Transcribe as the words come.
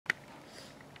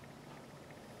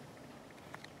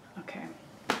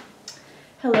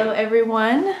Hello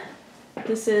everyone.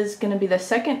 This is going to be the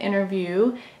second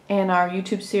interview in our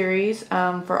YouTube series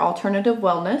for alternative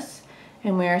wellness,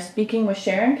 and we are speaking with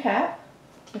Sharon Kapp.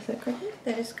 Is that correct?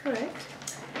 That is correct.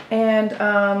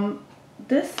 And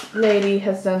this lady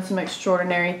has done some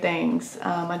extraordinary things.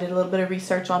 I did a little bit of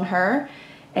research on her,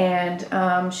 and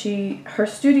her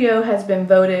studio has been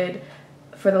voted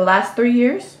for the last 3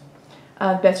 years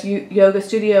best yoga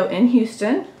studio in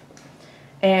Houston.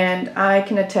 And I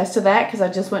can attest to that because I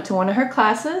just went to one of her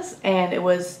classes and it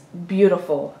was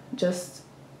beautiful. Just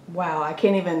wow, I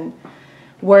can't even,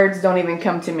 words don't even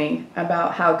come to me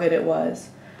about how good it was.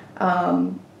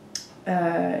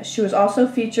 She was also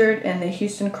featured in the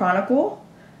Houston Chronicle,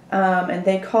 and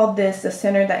they called this the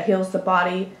center that heals the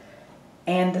body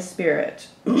and the spirit.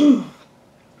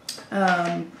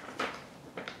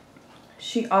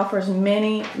 She offers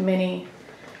many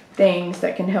things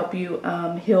that can help you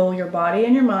heal your body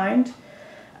and your mind.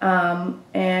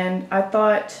 And I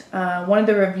thought one of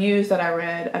the reviews that I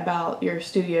read about your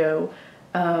studio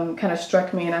kind of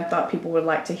struck me, and I thought people would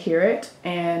like to hear it.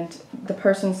 And the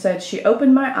person said, "She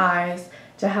opened my eyes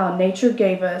to how nature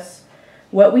gave us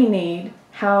what we need,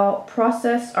 how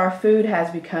processed our food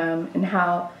has become, and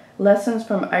how lessons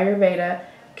from Ayurveda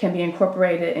can be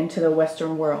incorporated into the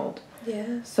Western world."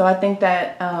 Yeah. So I think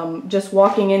that just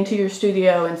walking into your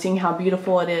studio and seeing how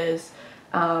beautiful it is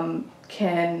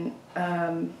can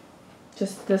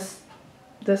just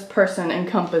this person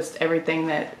encompassed everything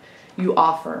that you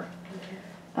offer.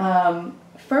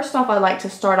 First off, I'd like to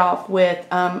start off with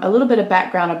a little bit of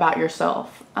background about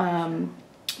yourself,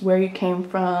 where you came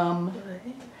from.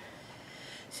 Right.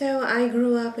 So I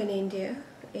grew up in India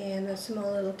in a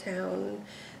small little town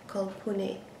called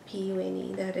Pune.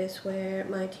 Pune. That is where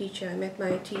I met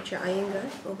my teacher Iyengar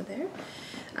over there.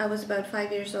 I was about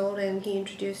 5 years old and he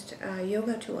introduced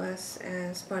yoga to us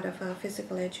as part of our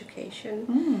physical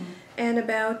education. And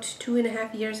about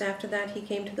 2.5 years after that he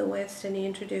came to the West and he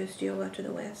introduced yoga to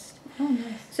the West. Oh,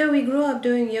 nice. So we grew up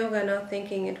doing yoga, not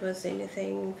thinking it was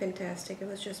anything fantastic. It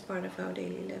was just part of our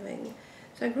daily living.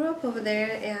 So I grew up over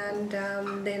there, and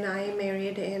then I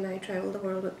married and I traveled the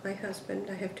world with my husband.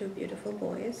 I have 2 beautiful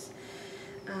boys.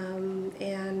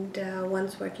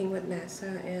 One's working with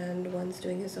NASA and one's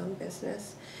doing his own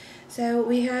business. So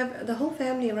we have the whole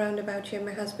family around about here.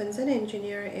 My husband's an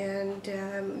engineer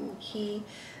and he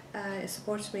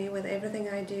supports me with everything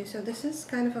I do. So this is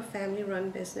kind of a family-run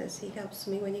business. He helps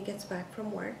me when he gets back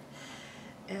from work.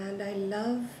 And I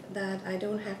love that I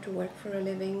don't have to work for a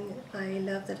living. I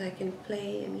love that I can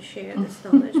play and share this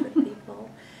knowledge with people.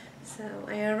 So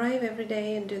I arrive every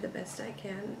day and do the best I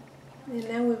can. And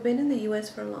now we've been in the U.S.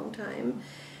 for a long time,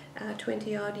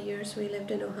 20 odd years. We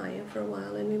lived in Ohio for a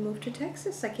while and we moved to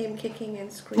Texas. I came kicking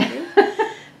and screaming.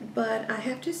 But I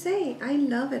have to say, I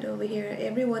love it over here.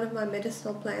 Every one of my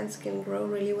medicinal plants can grow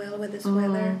really well with this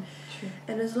weather. True.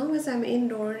 And as long as I'm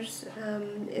indoors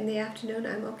in the afternoon,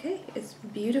 I'm okay. It's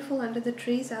beautiful under the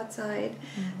trees outside.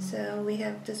 So we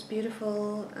have this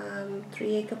beautiful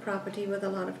 3-acre property with a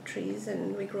lot of trees,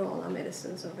 and we grow all our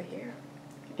medicines over here.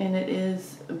 And it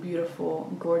is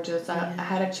beautiful, gorgeous. Yeah. I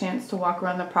had a chance to walk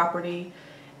around the property,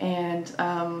 and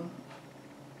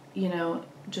you know,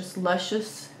 just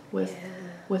luscious with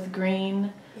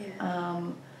green,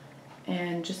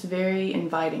 and just very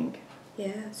inviting.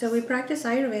 Yeah, so we practice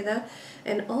Ayurveda,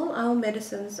 and all our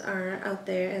medicines are out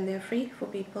there, and they're free for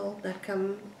people that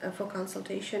come for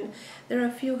consultation. There are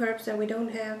a few herbs that we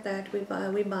don't have that we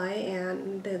buy,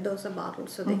 and those are bottled,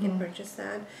 so they can purchase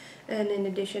that. And in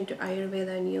addition to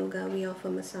Ayurveda and yoga, we offer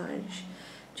massage,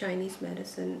 Chinese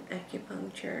medicine,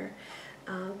 acupuncture,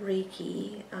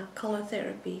 Reiki, color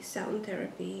therapy, sound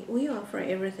therapy. We offer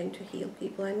everything to heal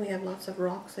people, and we have lots of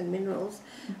rocks and minerals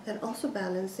that also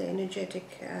balance the energetic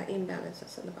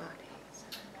imbalances in the body.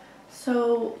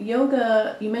 So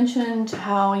yoga, you mentioned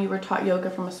how you were taught yoga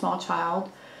from a small child.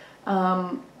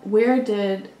 Where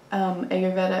did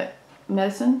Ayurvedic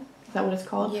medicine, is that what it's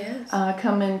called? Yes.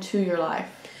 Come into your life?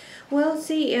 Well,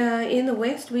 see, in the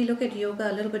West, we look at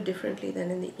yoga a little bit differently than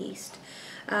in the East.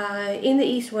 In the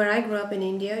East, where I grew up in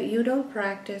India, you don't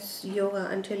practice yoga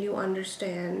until you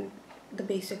understand the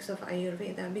basics of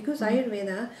Ayurveda, because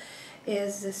Ayurveda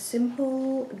is a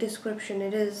simple description.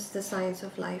 It is the science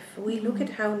of life. We look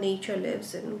at how nature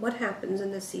lives and what happens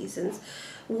in the seasons,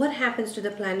 what happens to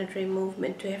the planetary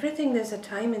movement. To everything there's a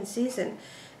time and season.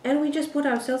 And we just put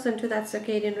ourselves into that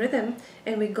circadian rhythm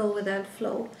and we go with that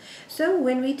flow. So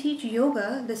when we teach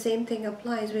yoga, the same thing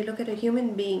applies. We look at a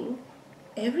human being,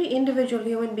 every individual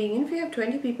human being. If you have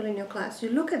 20 people in your class, you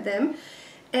look at them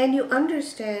and you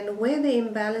understand where the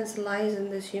imbalance lies in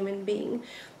this human being,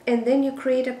 and then you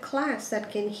create a class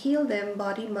that can heal them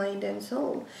body, mind and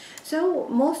soul. So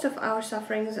most of our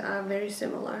sufferings are very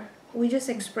similar. We just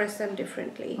express them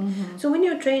differently. So when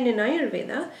you're trained in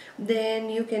Ayurveda, then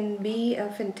you can be a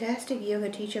fantastic yoga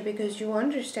teacher because you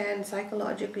understand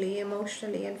psychologically,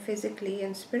 emotionally and physically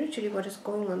and spiritually what is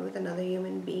going on with another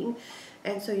human being,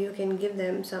 and so you can give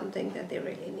them something that they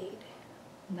really need.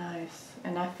 Nice.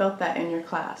 And I felt that in your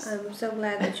class. I'm so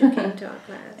glad that you came to our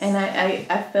class. And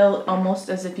I felt almost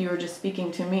as if you were just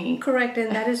speaking to me. Correct,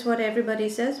 and that is what everybody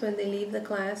says when they leave the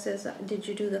class is, did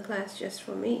you do the class just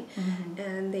for me?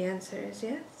 And the answer is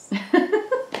yes.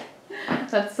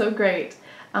 That's so great.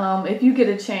 If you get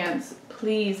a chance,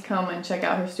 please come and check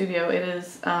out her studio. It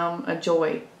is a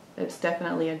joy. It's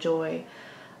definitely a joy.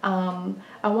 I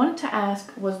wanted to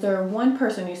ask, was there one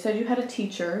person, you said you had a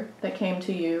teacher that came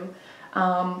to you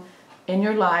in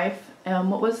your life.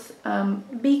 What was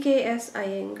BKS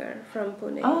Iyengar from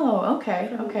Pune. Oh,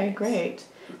 okay. Okay, great.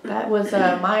 That was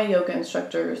my yoga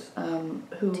instructor's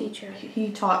who teacher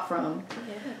he taught from.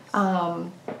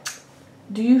 Yes.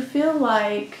 Do you feel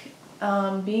like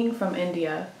being from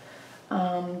India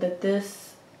that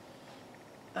this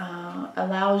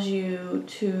allows you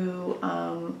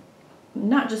to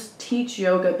not just teach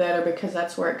yoga better because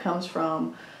that's where it comes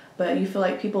from, but you feel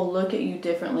like people look at you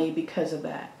differently because of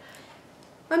that?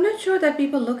 I'm not sure that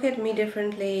people look at me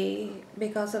differently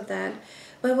because of that,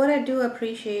 but what I do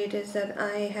appreciate is that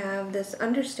I have this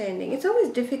understanding. It's always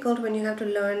difficult when you have to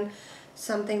learn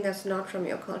something that's not from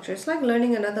your culture. It's like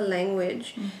learning another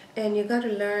language, and you got to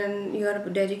learn, you got to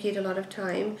dedicate a lot of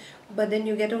time, but then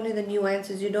you get only the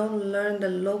nuances. You don't learn the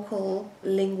local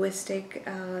linguistic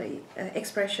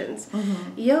expressions.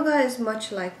 Yoga is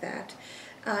much like that.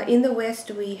 In the West,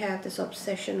 we have this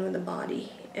obsession with the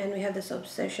body, and we have this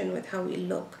obsession with how we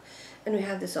look, and we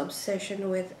have this obsession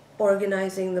with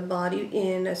organizing the body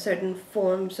in a certain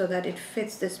form so that it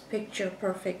fits this picture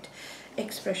perfect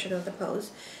expression of the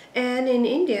pose. And in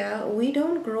India, we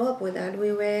don't grow up with that.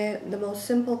 We wear the most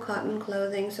simple cotton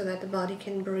clothing so that the body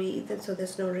can breathe, and so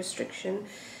there's no restriction.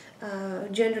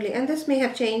 Generally, and this may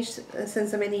have changed since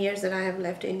the many years that I have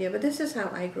left India, but this is how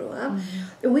I grew up.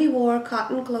 We wore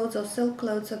cotton clothes or silk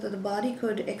clothes so that the body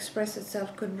could express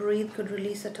itself, could breathe, could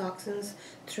release the toxins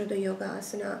through the yoga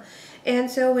asana.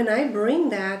 And so when I bring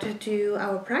that to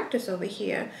our practice over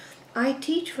here, I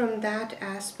teach from that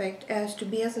aspect as to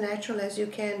be as natural as you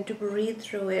can, to breathe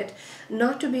through it,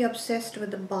 not to be obsessed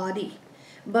with the body,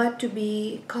 but to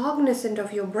be cognizant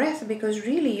of your breath, because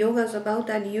really yoga is about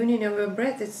that union of your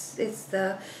breath. It's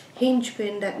the hinge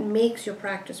pin that makes your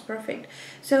practice perfect.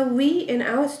 So we in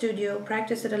our studio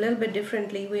practice it a little bit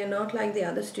differently. We are not like the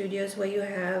other studios where you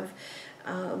have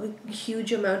a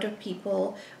huge amount of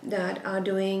people that are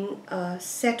doing a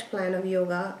set plan of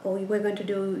yoga, or we're going to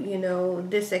do, you know,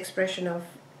 this expression of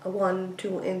 1,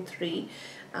 2 and 3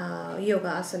 yoga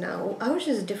asana. Ours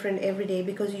is different every day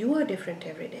because you are different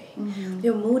every day.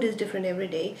 Your mood is different every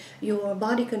day. Your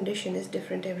body condition is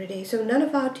different every day. So none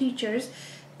of our teachers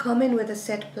come in with a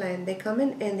set plan. They come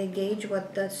in and they gauge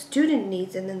what the student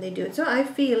needs, and then they do it. So I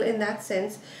feel in that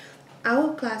sense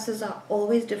our classes are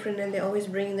always different, and they always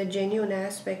bring the genuine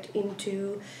aspect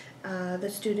into the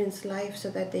student's life so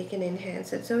that they can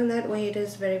enhance it. So in that way it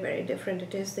is very, very different.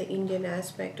 It is the Indian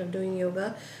aspect of doing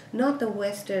yoga, not the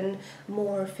Western,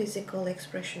 more physical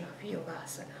expression of yoga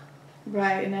asana.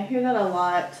 Right, and I hear that a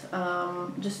lot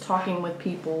just talking with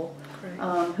people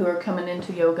who are coming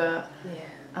into yoga.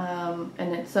 And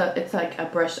it's like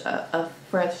a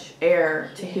fresh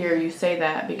air to hear you say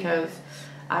that, because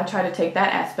I try to take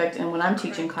that aspect, and when I'm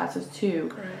teaching classes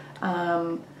too.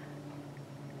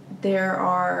 There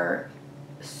are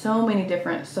so many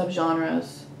different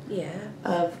subgenres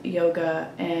of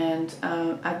yoga, and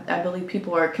I believe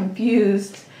people are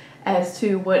confused as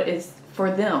to what is for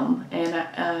them, and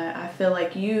I feel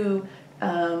like you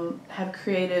have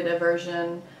created a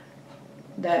version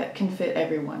that can fit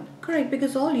everyone. Correct,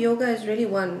 because all yoga is really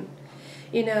one.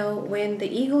 You know, when the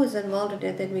ego is involved in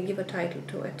it, then we give a title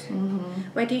to it.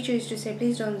 My teacher used to say,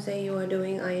 please don't say you are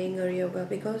doing Iyengar yoga,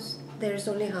 because there is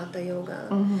only Hatha Yoga.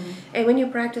 And when you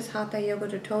practice Hatha Yoga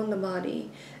to tone the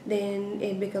body, then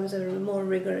it becomes a more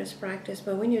rigorous practice.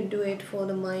 But when you do it for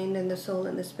the mind and the soul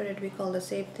and the spirit, we call the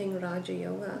same thing Raja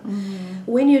Yoga.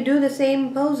 When you do the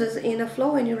same poses in a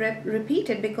flow and you repeat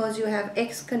it because you have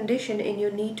X condition and you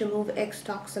need to move X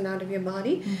toxin out of your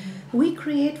body, we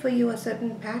create for you a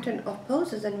certain pattern of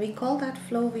poses, and we call that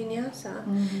flow vinyasa.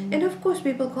 And of course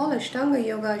people call Ashtanga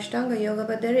Yoga,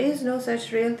 but there is no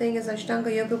such real thing as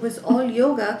Ashtanga Yoga, because all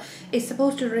yoga is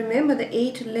supposed to remember the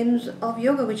 8 limbs of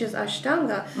yoga, which is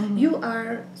Ashtanga. You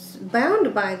are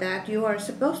bound by that. You are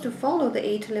supposed to follow the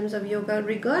 8 limbs of yoga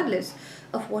regardless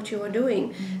of what you are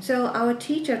doing. So our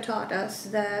teacher taught us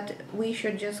that we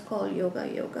should just call yoga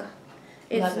yoga.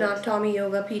 It's not Tommy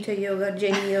Yoga, Peter Yoga,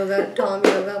 Jenny Yoga, Tom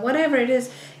Yoga, whatever it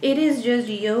is. It is just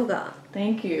yoga.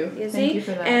 Thank you. You see? Thank you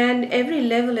for that. And every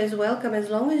level is welcome as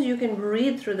long as you can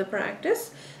breathe through the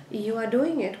practice. You are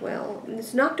doing it well.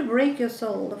 It's not to break your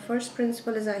soul. The first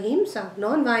principle is ahimsa,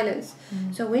 non-violence.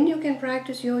 So when you can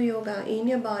practice your yoga in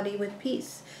your body with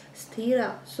peace,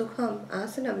 sthira, sukham,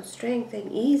 asanam, strength and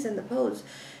ease in the pose,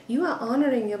 you are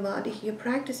honoring your body. You're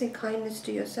practicing kindness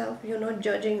to yourself. You're not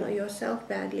judging yourself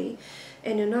badly,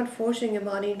 and you're not forcing your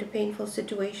body into painful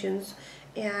situations.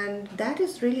 And that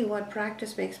is really what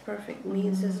practice makes perfect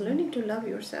means, is learning to love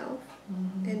yourself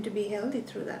and to be healthy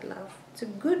through that love. It's a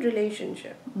good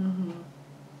relationship.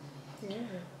 Yeah.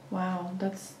 Wow,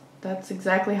 that's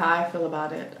exactly how I feel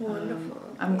about it. Wonderful.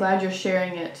 I'm glad you're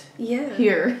sharing it Yeah.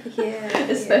 here. Yeah.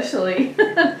 Especially.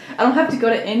 I don't have to go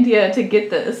to India to get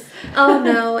this. Oh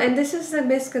no, and this is the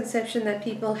misconception that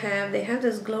people have. They have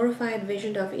this glorified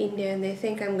vision of India and they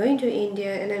think, I'm going to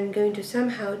India and I'm going to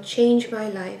somehow change my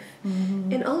life.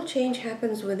 And all change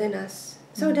happens within us.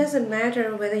 So it doesn't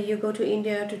matter whether you go to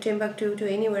India, to Timbuktu, to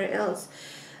anywhere else.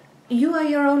 You are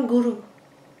your own guru.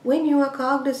 When you are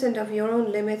cognizant of your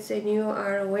own limits and you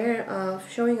are aware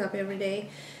of showing up every day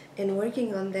and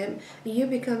working on them, you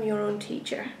become your own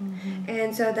teacher.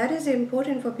 And so that is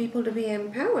important for people to be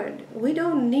empowered. We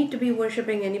don't need to be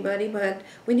worshipping anybody, but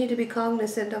we need to be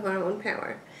cognizant of our own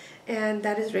power. And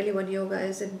that is really what yoga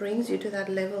is. It brings you to that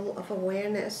level of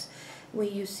awareness where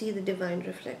you see the divine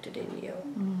reflected in you.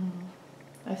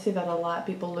 I see that a lot,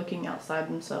 people looking outside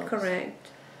themselves. Correct.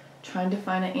 Trying to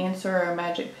find an answer or a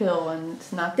magic pill, and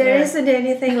it's not there. There isn't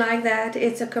anything like that.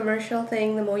 It's a commercial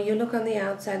thing. The more you look on the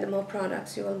outside, the more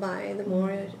products you will buy, the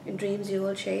more dreams you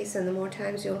will chase, and the more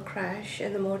times you will crash,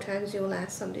 and the more times you will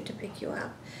ask somebody to pick you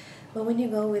up. But when you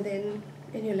go within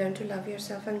and you learn to love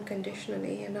yourself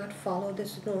unconditionally and not follow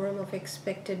this norm of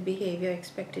expected behavior,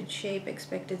 expected shape,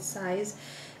 expected size,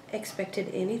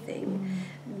 expected anything,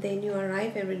 then you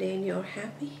arrive every day and you're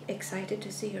happy, excited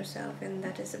to see yourself, and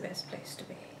that is the best place to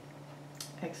be.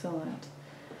 Excellent.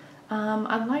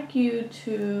 I'd like you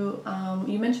to,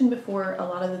 you mentioned before a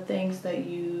lot of the things that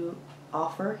you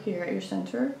offer here at your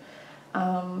center.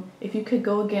 If you could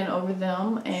go again over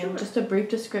them and just a brief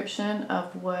description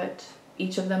of what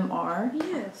each of them are.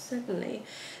 Yes, certainly.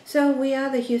 So we are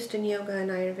the Houston Yoga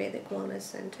and Ayurvedic Wellness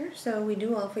Center. So we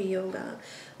do offer yoga.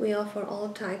 We offer all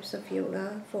types of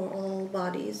yoga for all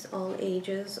bodies, all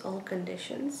ages, all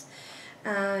conditions.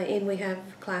 And we have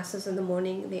classes in the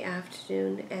morning, the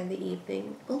afternoon, and the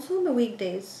evening. Also on the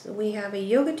weekdays, we have a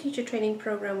yoga teacher training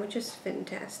program, which is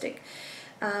fantastic.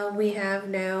 We have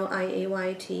now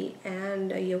IAYT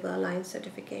and a Yoga Alliance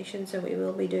certification, so we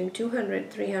will be doing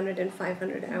 200, 300, and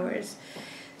 500 hours.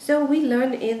 So we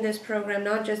learn in this program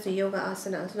not just the yoga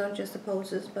asanas, not just the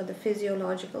poses, but the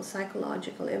physiological,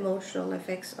 psychological, emotional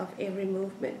effects of every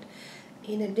movement.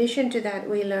 In addition to that,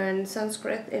 we learn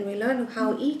Sanskrit, and we learn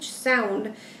how each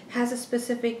sound has a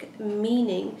specific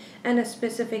meaning and a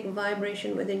specific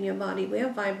vibration within your body. We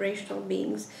are vibrational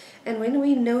beings, and when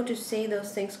we know to say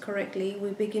those things correctly,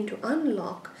 we begin to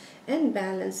unlock and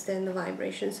balance then the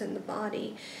vibrations in the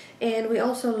body. And we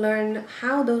also learn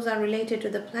how those are related to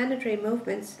the planetary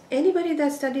movements. Anybody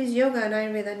that studies yoga and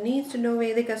Ayurveda needs to know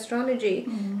Vedic astrology.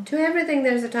 To everything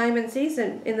there's a time and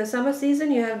season. In the summer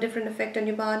season you have different effect on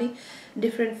your body,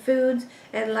 different foods,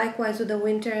 and likewise with the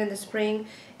winter and the spring.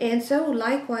 And so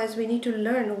likewise we need to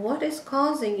learn what is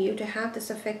causing you to have this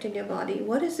effect in your body.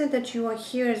 What is it that you are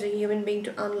here as a human being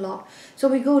to unlock? So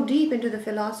we go deep into the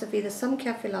philosophy, the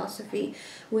Samkhya philosophy.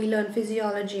 We learn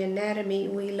physiology, anatomy.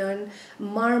 We learn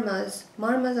marmas.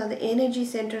 Marmas are the energy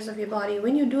centers of your body.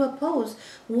 When you do a pose,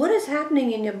 what is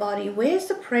happening in your body? Where's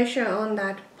the pressure on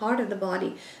that part of the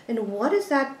body? And what is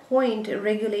that point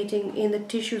regulating in the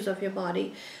tissues of your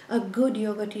body? A good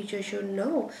yoga teacher should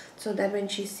know, so that when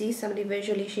she sees somebody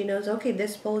visually, she knows, okay,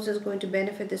 this pose is going to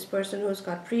benefit this person who's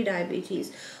got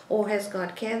pre-diabetes or has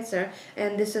got cancer,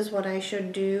 and this is what I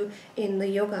should do in the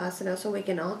yoga asana so we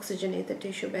can oxygenate the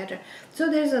tissue better. So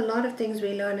there's a lot of things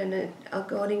we learn, and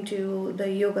according to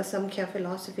the yoga Samkhya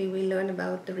philosophy, we learn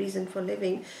about the reason for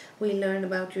living, we learn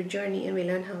about your journey, and we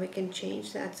learn how we can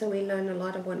change that. So we learn a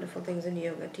lot of wonderful things in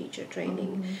yoga teacher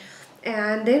training.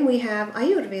 And then we have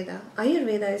Ayurveda.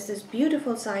 Ayurveda is this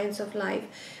beautiful science of life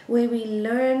where we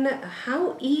learn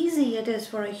how easy it is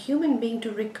for a human being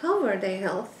to recover their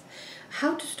health,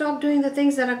 how to stop doing the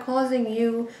things that are causing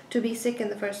you to be sick in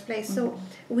the first place. So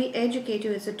we educate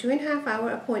you. It's a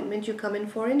 2.5-hour appointment. You come in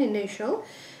for an initial,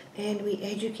 and we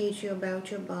educate you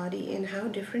about your body and how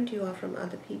different you are from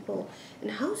other people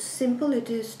and how simple it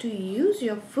is to use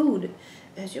your food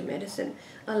as your medicine.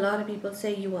 A lot of people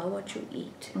say you are what you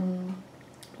eat,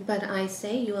 but I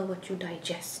say you are what you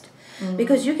digest.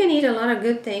 Because you can eat a lot of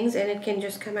good things and it can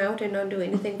just come out and not do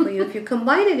anything for you if you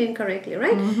combine it incorrectly,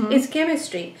 right? It's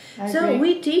chemistry. So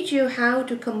we teach you how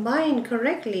to combine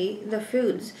correctly the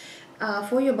foods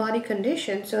for your body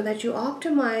condition so that you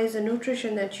optimize the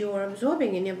nutrition that you are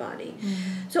absorbing in your body.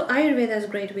 So Ayurveda is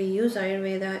great. We use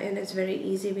Ayurveda and it's very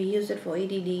easy. We use it for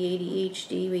ADD,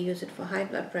 ADHD. We use it for high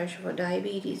blood pressure, for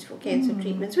diabetes, for cancer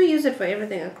treatments. We use it for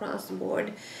everything across the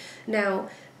board. Now,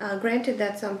 granted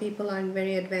that some people are in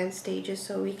very advanced stages,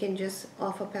 so we can just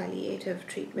offer palliative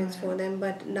treatments for them,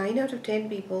 but 9 out of 10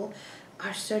 people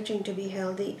are searching to be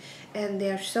healthy, and they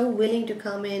are so willing to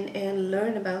come in and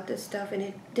learn about this stuff, and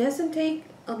it doesn't take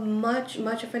a much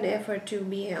of an effort to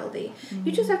be healthy.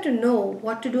 You just have to know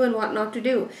what to do and what not to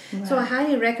do. So I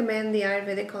highly recommend the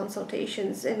Ayurvedic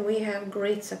consultations, and we have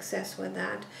great success with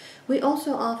that. We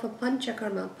also offer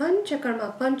Panchakarma.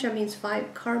 Panchakarma, Pancha means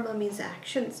 5, Karma means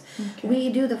actions. We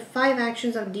do the 5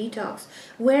 actions of detox,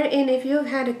 wherein if you've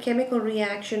had a chemical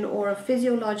reaction or a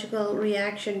physiological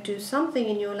reaction to something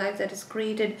in your life that has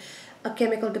created a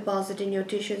chemical deposit in your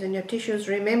tissues, and your tissues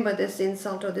remember this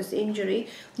insult or this injury,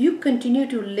 you continue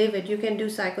to live it. You can do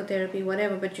psychotherapy,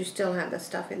 whatever, but you still have the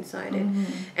stuff inside it.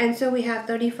 And so we have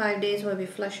 35 days where we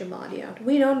flush your body out.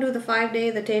 We don't do the 5-day,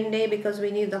 the 10-day, because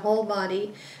we need the whole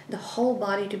body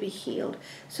to be healed.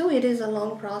 So it is a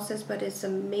long process, but it's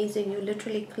amazing. You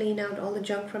literally clean out all the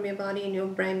junk from your body and you're a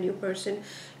brand new person.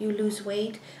 You lose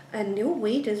weight, and your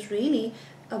weight is really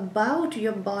about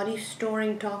your body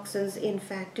storing toxins in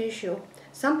fat tissue.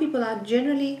 Some people are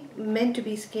generally meant to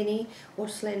be skinny or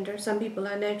slender. Some people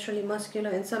are naturally muscular,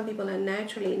 and some people are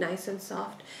naturally nice and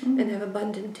soft and have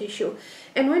abundant tissue.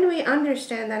 And when we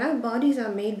understand that our bodies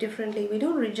are made differently, we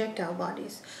don't reject our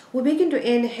bodies. We begin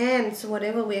to enhance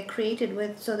whatever we are created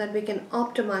with so that we can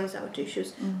optimize our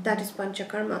tissues. That is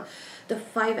Panchakarma, the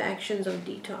 5 actions of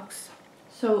detox.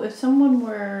 So if someone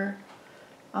were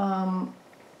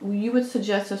you would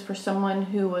suggest this for someone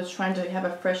who was trying to have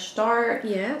a fresh start?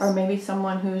 Yes. Or maybe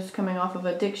someone who's coming off of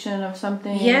addiction of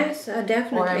something? Yes,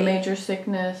 definitely. Or a major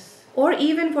sickness? Or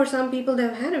even for some people,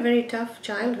 they've had a very tough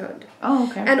childhood. Oh,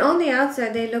 okay. And on the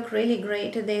outside, they look really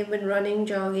great. They've been running,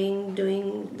 jogging,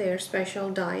 doing their special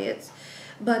diets,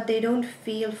 but they don't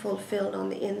feel fulfilled on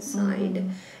the inside.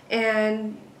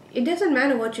 And it doesn't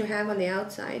matter what you have on the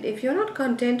outside. If you're not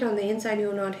content on the inside,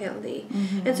 you're not healthy.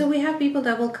 And so we have people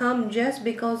that will come just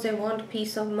because they want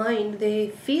peace of mind. They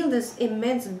feel this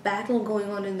immense battle going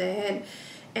on in their head,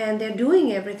 and they're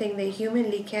doing everything they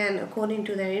humanly can according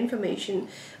to their information.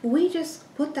 We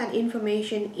just put that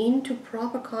information into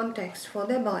proper context for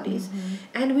their bodies,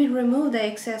 and we remove the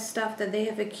excess stuff that they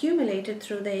have accumulated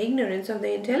through the ignorance of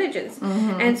the intelligence.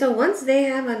 And so once they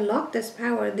have unlocked this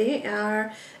power, they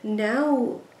are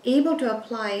now able to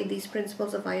apply these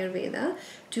principles of Ayurveda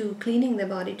to cleaning the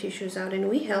body tissues out, and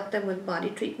we help them with body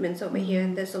treatments over here,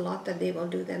 and there's a lot that they will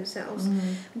do themselves.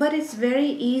 But it's very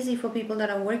easy for people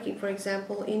that are working, for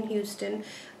example, in Houston,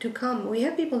 to come. We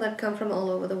have people that come from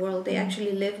all over the world. They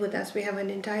actually live with us. We have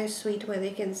an entire suite where they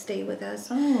can stay with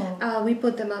us. We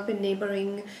put them up in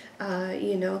neighboring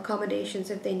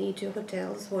accommodations if they need to.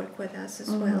 Hotels work with us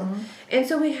as well. And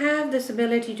so we have this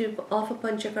ability to offer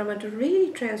Panchakarma to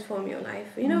really transform your life.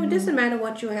 It doesn't matter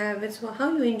what you have, it's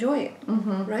how you enjoy it,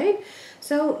 right?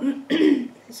 So,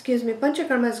 excuse me,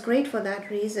 Panchakarma is great for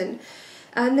that reason.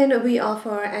 And then we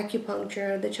offer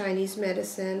acupuncture, the Chinese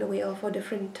medicine. We offer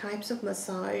different types of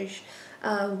massage.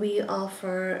 We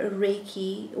offer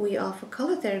Reiki. We offer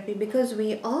color therapy, because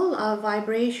we all are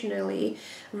vibrationally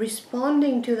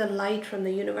responding to the light from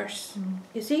the universe.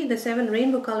 You see, the 7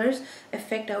 rainbow colors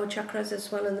affect our chakras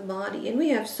as well in the body. And we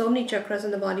have so many chakras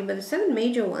in the body, but the 7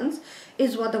 major ones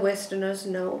is what the Westerners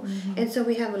know. And so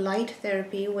we have a light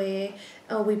therapy where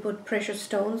we put precious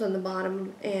stones on the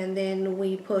bottom, and then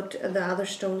we put the other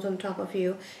stones on top of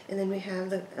you, and then we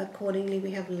have accordingly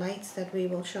we have lights that we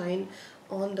will shine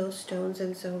on those stones,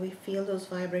 and so we feel those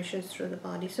vibrations through the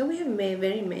body. So we have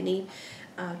very many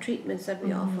treatments that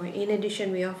we offer. In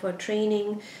addition, we offer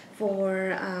training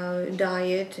for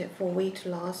diet, for weight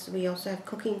loss. We also have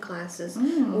cooking classes.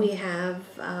 We have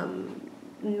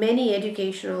many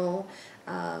educational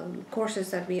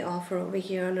courses that we offer over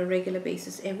here on a regular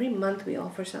basis. Every month we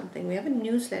offer something. We have a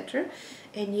newsletter,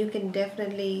 and you can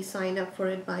definitely sign up for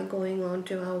it by going on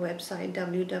to our website,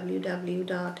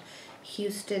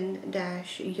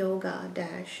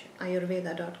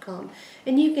 www.houston-yoga-ayurveda.com,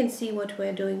 and you can see what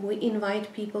we're doing. We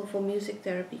invite people for music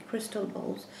therapy, crystal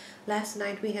bowls. Last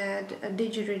night we had a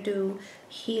didgeridoo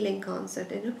healing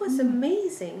concert, and it was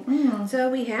amazing. So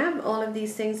we have all of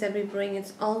these things that we bring.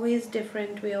 It's always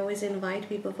different. We always invite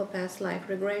people for past life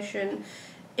regression.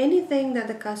 Anything that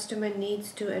the customer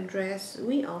needs to address,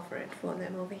 we offer it for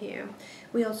them over here.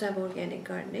 We also have organic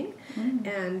gardening,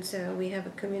 and so we have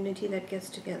a community that gets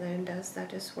together and does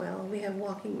that as well. We have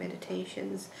walking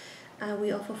meditations.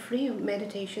 We offer free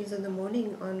meditations in the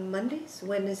morning on Mondays,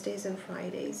 Wednesdays, and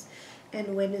Fridays,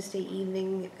 and Wednesday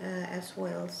evening as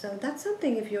well. So that's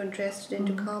something if you're interested in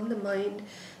to calm the mind.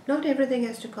 Not everything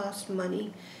has to cost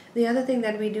money. The other thing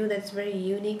that we do that's very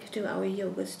unique to our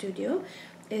yoga studio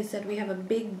is that we have a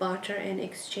big barter and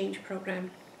exchange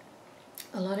program.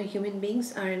 A lot of human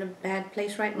beings are in a bad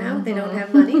place right now. They don't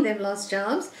have money, they've lost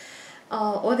jobs,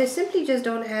 or they simply just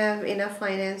don't have enough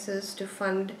finances to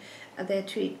fund their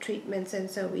treatments, and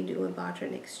so we do a barter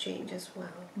and exchange as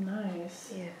well.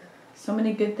 Nice. Yeah. So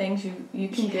many good things you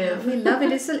can give. We love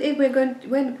it.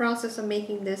 We're in the process of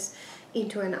making this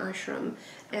into an ashram,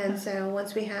 and so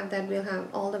once we have that, we'll have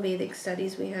all the Vedic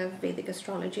studies. We have Vedic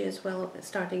astrology as well,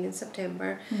 starting in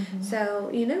September. So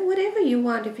whatever you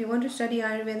want. If you want to study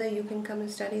Ayurveda, you can come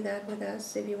and study that with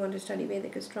us. If you want to study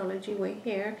Vedic astrology, we're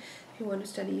here. If you want to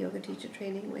study yoga teacher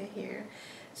training, we're here.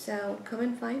 So come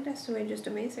and find us. We're just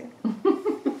amazing.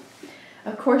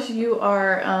 Of course, you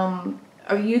are.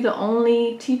 Are you the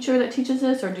only teacher that teaches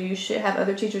this, or do you have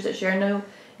other teachers that share? No,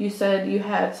 you said you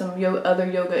had some other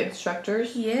yoga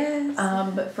instructors. Yes.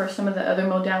 But for some of the other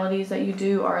modalities that you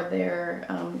do, are there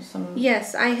some?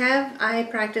 Yes, I have. I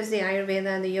practice the Ayurveda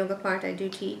and the yoga part. I do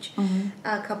teach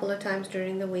a couple of times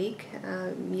during the week,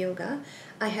 yoga.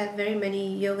 I have very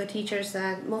many yoga teachers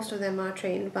that most of them are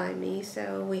trained by me,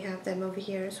 so we have them over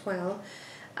here as well.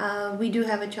 We do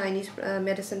have a Chinese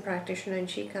medicine practitioner, and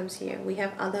she comes here. We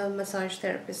have other massage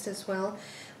therapists as well.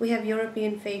 We have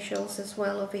European facials as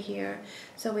well over here.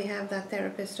 So we have that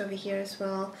therapist over here as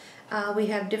well. We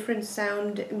have different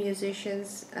sound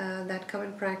musicians that come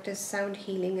and practice sound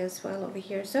healing as well over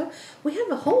here. So we have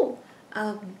a whole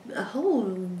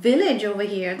village over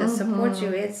here that supports you.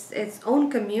 It's its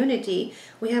own community.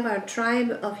 We have our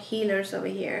tribe of healers over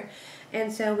here.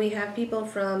 And so we have people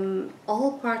from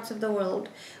all parts of the world.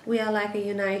 We are like a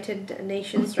United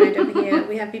Nations right over here.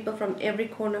 We have people from every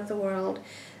corner of the world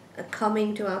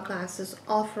coming to our classes,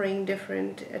 offering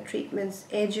different treatments,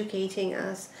 educating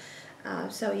us.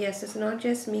 So yes, it's not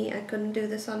just me. I couldn't do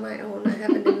this on my own. I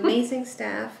have an amazing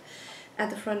staff. At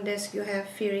the front desk, you have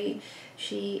Firi.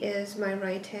 She is my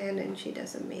right hand, and she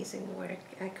does amazing work.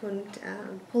 I couldn't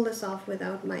pull this off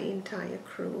without my entire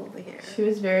crew over here. She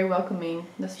was very welcoming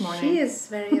this morning. She is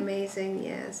very amazing,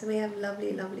 yes. We have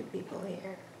lovely, lovely people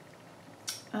here.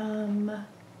 So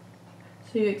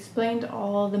you explained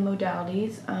all the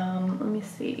modalities. Let me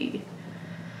see.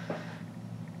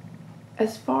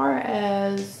 As far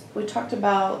as we talked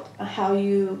about how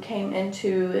you came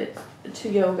into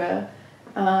yoga.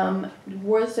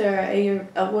 Was there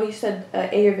well, you said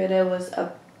Ayurveda was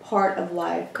a part of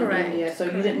life Correct. in India, so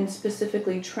Correct. you didn't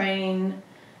specifically train,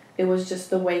 it was just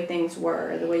the way things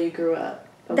were, the way you grew up.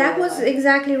 That was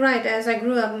exactly right. As I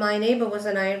grew up, my neighbor was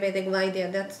an Ayurvedic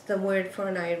Vaidya. That's the word for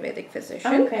an Ayurvedic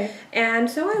physician. Okay. And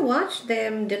so I watched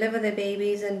them deliver their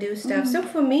babies and do stuff. So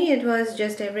for me, it was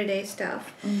just everyday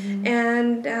stuff.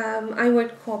 And I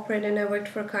worked corporate, and I worked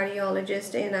for a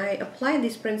cardiologist, and I applied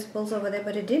these principles over there,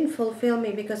 but it didn't fulfill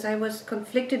me because I was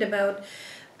conflicted about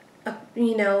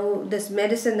this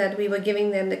medicine that we were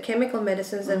giving them, the chemical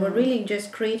medicines that were really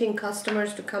just creating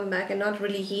customers to come back and not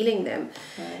really healing them.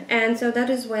 Right. And so that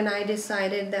is when I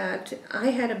decided that I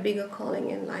had a bigger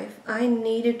calling in life. I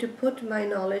needed to put my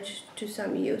knowledge to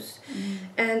some use.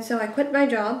 And so I quit my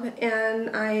job,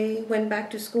 and I went back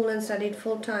to school and studied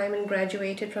full-time and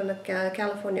graduated from the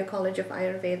California College of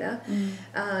Ayurveda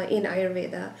in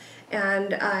Ayurveda.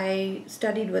 And I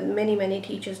studied with many, many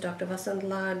teachers, Dr.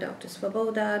 Vasant, Dr.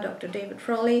 Svoboda, Dr. David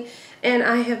Frawley, and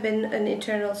I have been an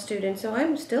eternal student, so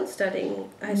I'm still studying.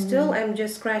 I still am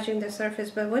just scratching the surface,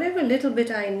 but whatever little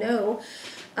bit I know,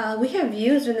 we have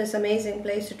used in this amazing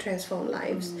place to transform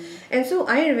lives. And so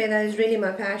Ayurveda is really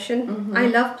my passion. I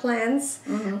love plants.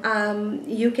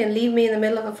 You can leave me in the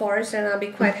middle of a forest and I'll be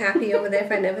quite happy over there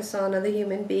if I never saw another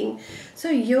human being. So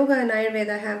yoga and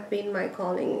Ayurveda have been my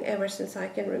calling ever since I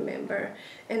can remember,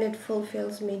 and it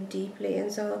fulfills me deeply.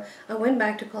 And so I went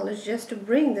back to college just to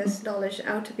bring this knowledge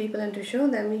out to people and to show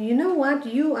them, you know what,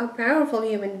 you are powerful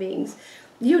human beings.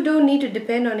 You don't need to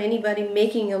depend on anybody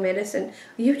making your medicine.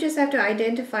 You just have to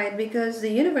identify it, because the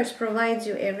universe provides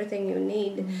you everything you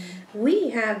need.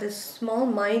 We have this small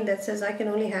mind that says, I can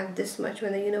only have this much,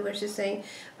 when the universe is saying,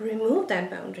 remove that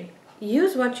boundary.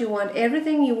 Use what you want.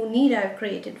 Everything you need I've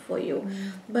created for you.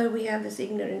 But we have this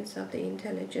ignorance of the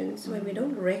intelligence where we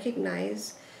don't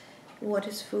recognize what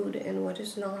is food and what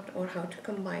is not, or how to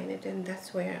combine it. And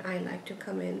that's where I like to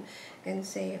come in and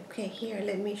say, okay, here,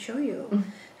 let me show you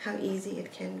how easy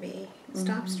it can be.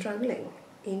 Stop struggling.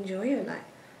 Enjoy your life.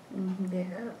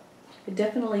 Yeah. It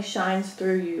definitely shines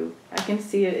through you. I can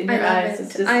see it in your love eyes. it.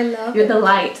 It's just, I love you're it. the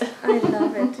light. I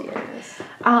love it, yes.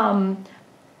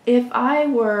 If I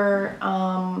were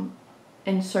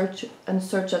in search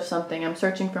of something, I'm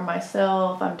searching for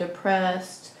myself, I'm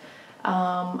depressed,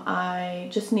 I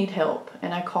just need help,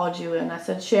 and I called you and I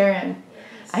said, Sharon,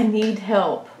 I need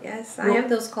help. Yes, I have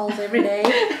those calls every day.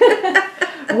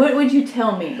 What would you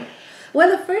tell me? Well,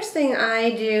 the first thing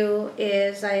I do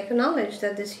is I acknowledge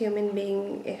that this human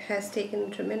being has taken a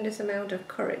tremendous amount of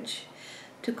courage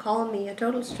to call me, a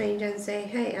total stranger, and say,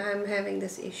 hey, I'm having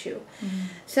this issue.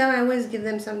 So I always give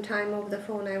them some time over the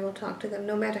phone. I will talk to them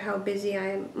no matter how busy I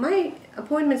am. My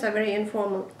appointments are very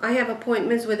informal. I have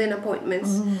appointments within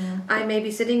appointments. I may be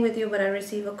sitting with you, but I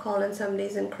receive a call, and some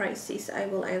days in crises I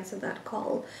will answer that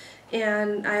call.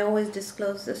 And I always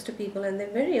disclose this to people, and they're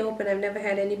very open. I've never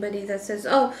had anybody that says,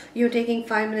 oh, you're taking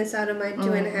 5 minutes out of my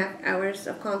 2.5 hours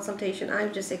of consultation. I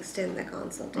just extend the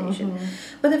consultation.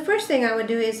 But the first thing I would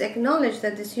do is acknowledge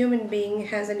that this human being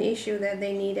has an issue that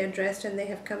they need addressed, and they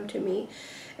have come to me.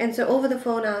 And so over the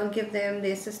phone, I'll give them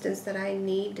the assistance that I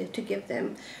need to give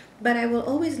them. But I will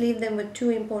always leave them with 2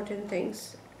 important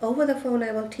things. Over the phone,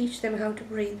 I will teach them how to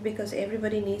breathe, because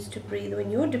everybody needs to breathe. When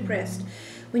you're depressed,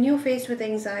 when you're faced with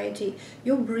anxiety,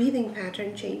 your breathing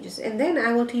pattern changes. And then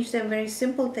I will teach them very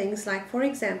simple things like, for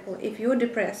example, if you're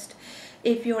depressed,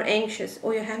 if you're anxious,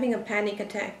 or you're having a panic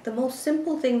attack, the most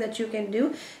simple thing that you can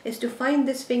do is to find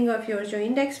this finger of yours, your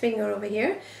index finger over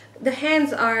here. The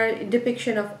hands are a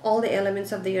depiction of all the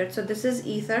elements of the earth. So this is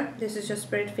ether, this is your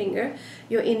spirit finger.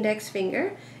 Your index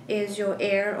finger is your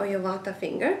air or your vata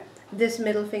finger. This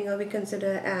middle finger we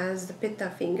consider as the pitta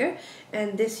finger,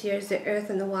 and this here is the earth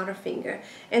and the water finger.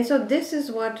 And so this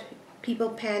is what people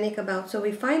panic about. So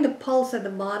we find the pulse at the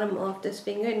bottom of this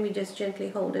finger, and we just gently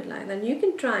hold it like that. And you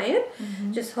can try it.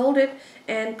 Just hold it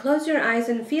and close your eyes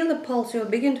and feel the pulse. You'll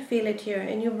begin to feel it here,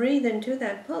 and you breathe into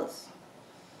that pulse.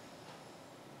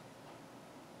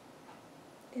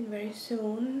 And very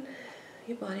soon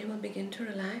your body will begin to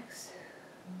relax.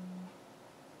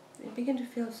 You begin to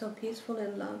feel so peaceful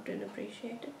and loved and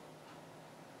appreciated.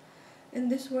 And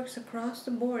this works across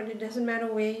the board. It doesn't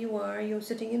matter where you are. You're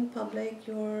sitting in public,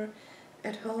 you're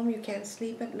at home, you can't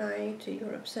sleep at night,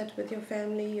 you're upset with your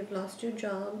family, you've lost your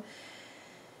job.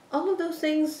 All of those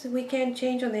things we can't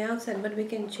change on the outside, but we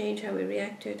can change how we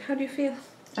react to it. How do you feel?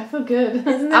 I feel good.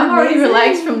 Isn't that I'm already amazing?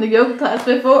 relaxed from the yoga class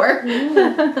before.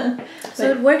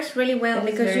 So it works really well, It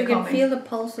is because very you can calming. feel the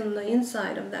pulse on the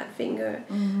inside of that finger,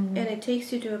 and it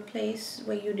takes you to a place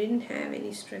where you didn't have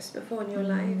any stress before in your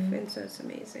life, and so it's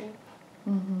amazing.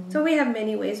 So we have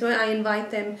many ways. Well, I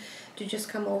invite them to just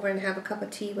come over and have a cup of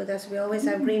tea with us. We always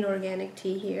have green organic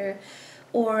tea here.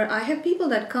 Or I have people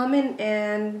that come in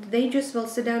and they just will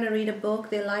sit down and read a book.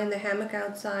 They lie in the hammock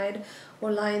outside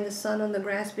or lie in the sun on the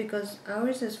grass, because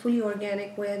ours is fully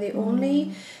organic. We're the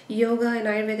only yoga and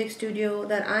Ayurvedic studio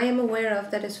that I am aware of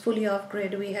that is fully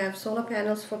off-grid. We have solar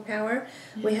panels for power,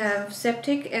 we have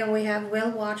septic, and we have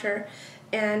well water.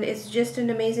 And it's just an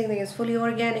amazing thing. It's fully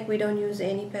organic. We don't use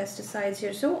any pesticides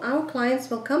here. So our clients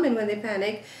will come in when they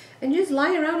panic and just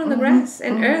lie around on the grass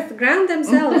and earth, ground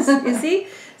themselves, you see?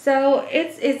 So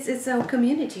it's our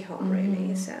community home,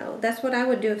 really. So that's what I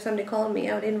would do if somebody called me.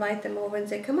 I would invite them over and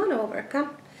say, come on over,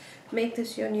 come. Make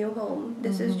this your new home.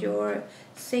 This is your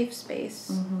safe space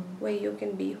where you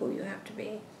can be who you have to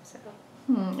be. So.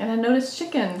 And I noticed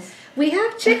chickens. We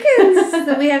have chickens.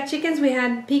 So we have chickens. We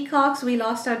had peacocks. We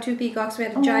lost our 2 peacocks. We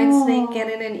had a giant snake get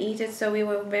in and eat it. So we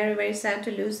were very, very sad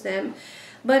to lose them.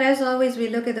 But as always, we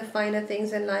look at the finer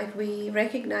things in life. We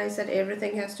recognize that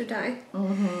everything has to die.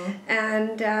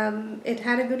 And it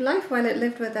had a good life while it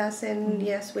lived with us. And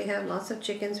yes, we have lots of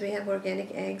chickens. We have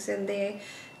organic eggs. And they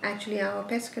actually our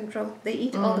pest control. They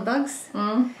eat all the bugs.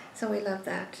 So we love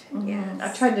that. Yes.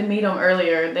 I tried to meet them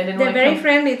earlier. They didn't. They're very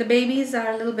friendly. The babies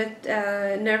are a little bit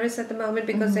nervous at the moment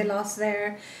because they lost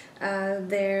their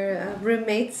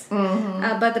roommates.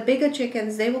 But the bigger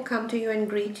chickens, they will come to you and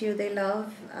greet you. They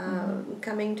love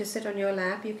coming to sit on your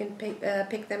lap. You can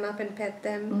pick them up and pet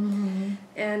them.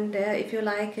 And if you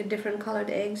like different colored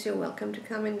eggs, you're welcome to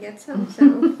come and get some.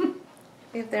 So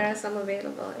if there are some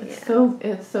available.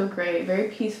 It's so great. Very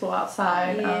peaceful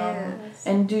outside. Yes.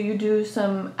 And do you do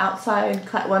some outside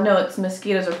well, no, it's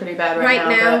mosquitoes are pretty bad right now.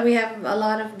 Right now we have a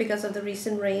lot of, because of the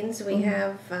recent rains, we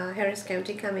have Harris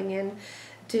County coming in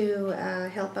to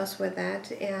help us with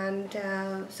that, and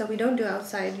so we don't do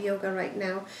outside yoga right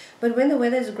now. But when the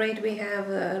weather is great, we have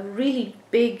a really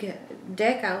big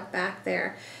deck out back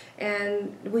there,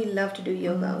 and we love to do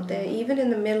yoga out there. Even in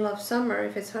the middle of summer,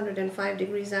 if it's 105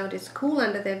 degrees out, it's cool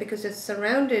under there because it's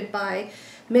surrounded by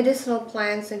medicinal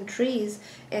plants and trees,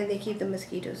 and they keep the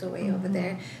mosquitoes away over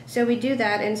there. So we do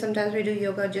that, and sometimes we do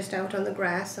yoga just out on the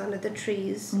grass under the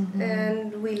trees,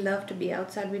 and we love to be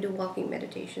outside. We do walking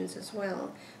meditations as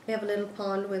well. We have a little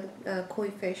pond with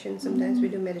koi fish, and sometimes we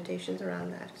do meditations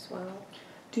around that as well.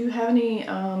 Do you have any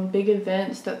big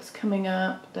events that's coming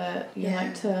up that you'd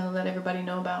like to let everybody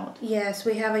know about? Yes,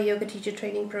 we have a yoga teacher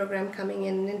training program coming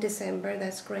in December.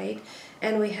 That's great.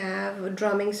 And we have a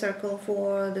drumming circle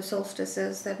for the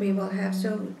solstices that we will have.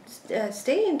 So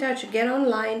stay in touch, get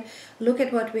online, look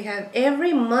at what we have.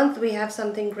 Every month we have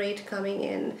something great coming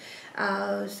in.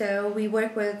 So we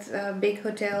work with big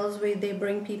hotels. They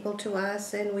bring people to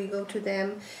us and we go to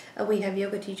them. We have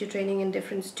yoga teacher training in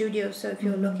different studios. So if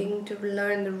you're looking to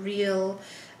learn the real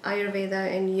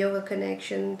Ayurveda and yoga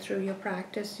connection through your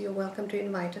practice, you're welcome to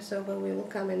invite us over. We will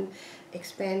come and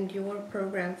expand your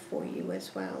program for you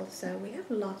as well. So we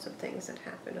have lots of things that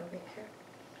happen over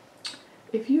here.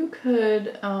 If you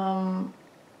could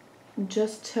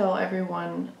just tell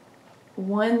everyone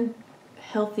one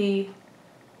healthy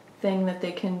thing that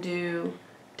they can do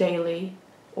daily,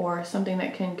 or something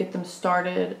that can get them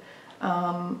started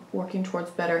working towards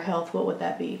better health, what would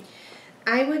that be?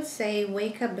 I would say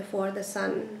wake up before the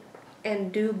sun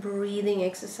and do breathing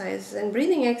exercises. And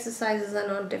breathing exercises are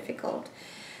not difficult.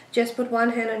 Just put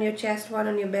one hand on your chest, one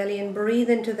on your belly, and breathe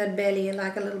into that belly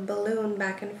like a little balloon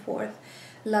back and forth,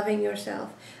 loving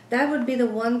yourself. That would be the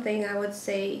one thing I would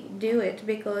say, do it,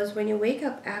 because when you wake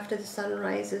up after the sun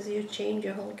rises, you change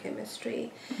your whole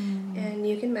chemistry. And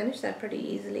you can manage that pretty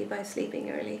easily by sleeping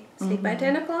early. Sleep by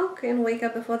 10 o'clock and wake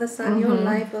up before the sun. Your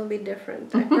life will be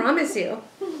different. I promise you.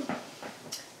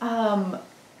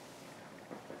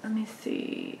 Let me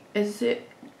see.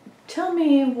 Tell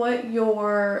me what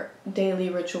your daily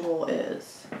ritual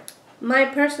is. My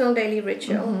personal daily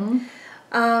ritual.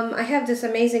 I have this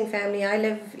amazing family.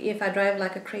 If I drive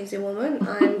like a crazy woman,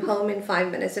 I'm home in 5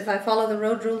 minutes. If I follow the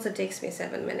road rules, it takes me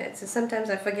 7 minutes. And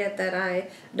sometimes I forget that I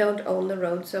don't own the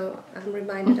road, so I'm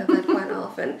reminded of that quite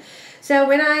often. So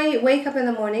when I wake up in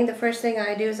the morning, the first thing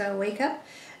I do is I wake up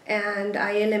and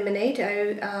I eliminate.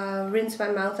 I rinse my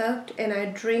mouth out and I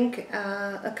drink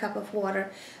a cup of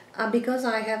water. Because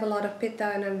I have a lot of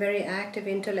pitta and I'm very active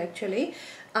intellectually,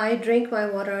 I drink my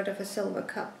water out of a silver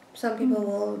cup. Some people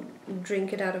will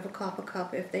drink it out of a copper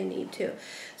cup if they need to.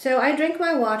 So I drink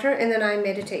my water and then I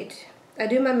meditate. I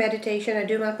do my meditation, I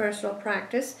do my personal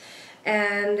practice,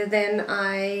 and then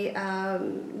I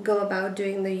go about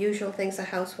doing the usual things a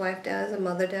housewife does, a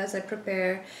mother does. I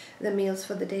prepare the meals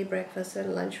for the day, breakfast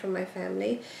and lunch for my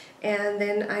family, and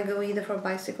then I go either for a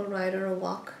bicycle ride or a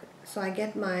walk. So I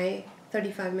get my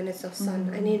 35 minutes of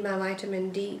sun. I need my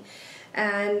vitamin D,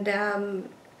 and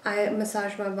I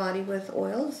massage my body with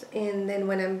oils, and then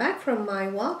when I'm back from my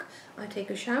walk, I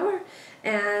take a shower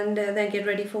and then get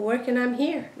ready for work, and I'm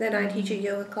here. Then I teach a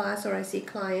yoga class or I see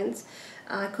clients.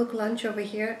 I cook lunch over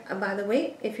here. By the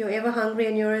way, if you're ever hungry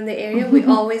and you're in the area, we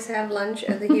always have lunch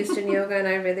at the Houston Yoga and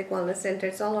Ayurvedic Wellness Center.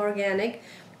 It's all organic,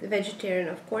 vegetarian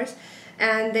of course.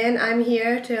 And then I'm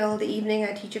here till the evening.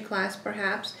 I teach a class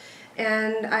perhaps,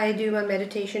 and I do my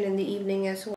meditation in the evening as well.